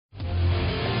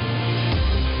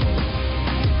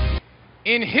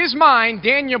In his mind,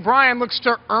 Daniel Bryan looks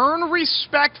to earn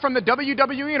respect from the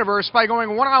WWE Universe by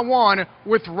going one-on-one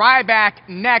with Ryback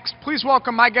next. Please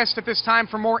welcome my guest at this time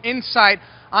for more insight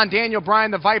on Daniel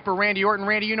Bryan, the Viper, Randy Orton.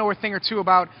 Randy, you know a thing or two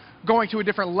about going to a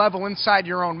different level inside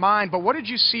your own mind, but what did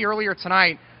you see earlier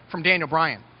tonight from Daniel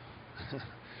Bryan?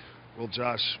 Well,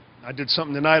 Josh, I did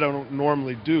something tonight I don't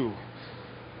normally do.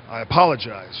 I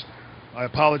apologized. I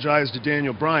apologized to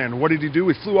Daniel Bryan. What did he do?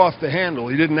 He flew off the handle.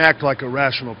 He didn't act like a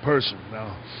rational person.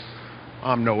 Now,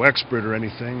 I'm no expert or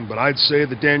anything, but I'd say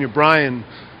that Daniel Bryan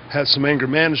has some anger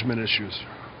management issues.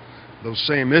 Those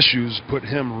same issues put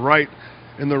him right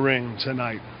in the ring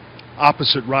tonight,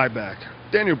 opposite Ryback.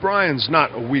 Daniel Bryan's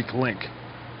not a weak link,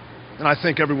 and I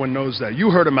think everyone knows that. You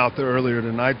heard him out there earlier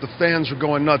tonight. The fans are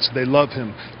going nuts. They love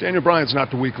him. Daniel Bryan's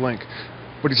not the weak link,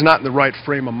 but he's not in the right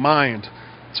frame of mind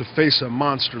to face a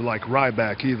monster like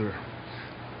Ryback either.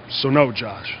 So no,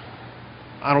 Josh,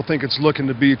 I don't think it's looking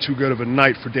to be too good of a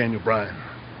night for Daniel Bryan.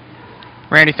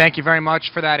 Randy, thank you very much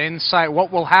for that insight.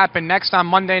 What will happen next on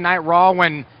Monday Night Raw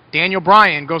when Daniel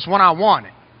Bryan goes one-on-one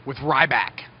with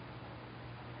Ryback?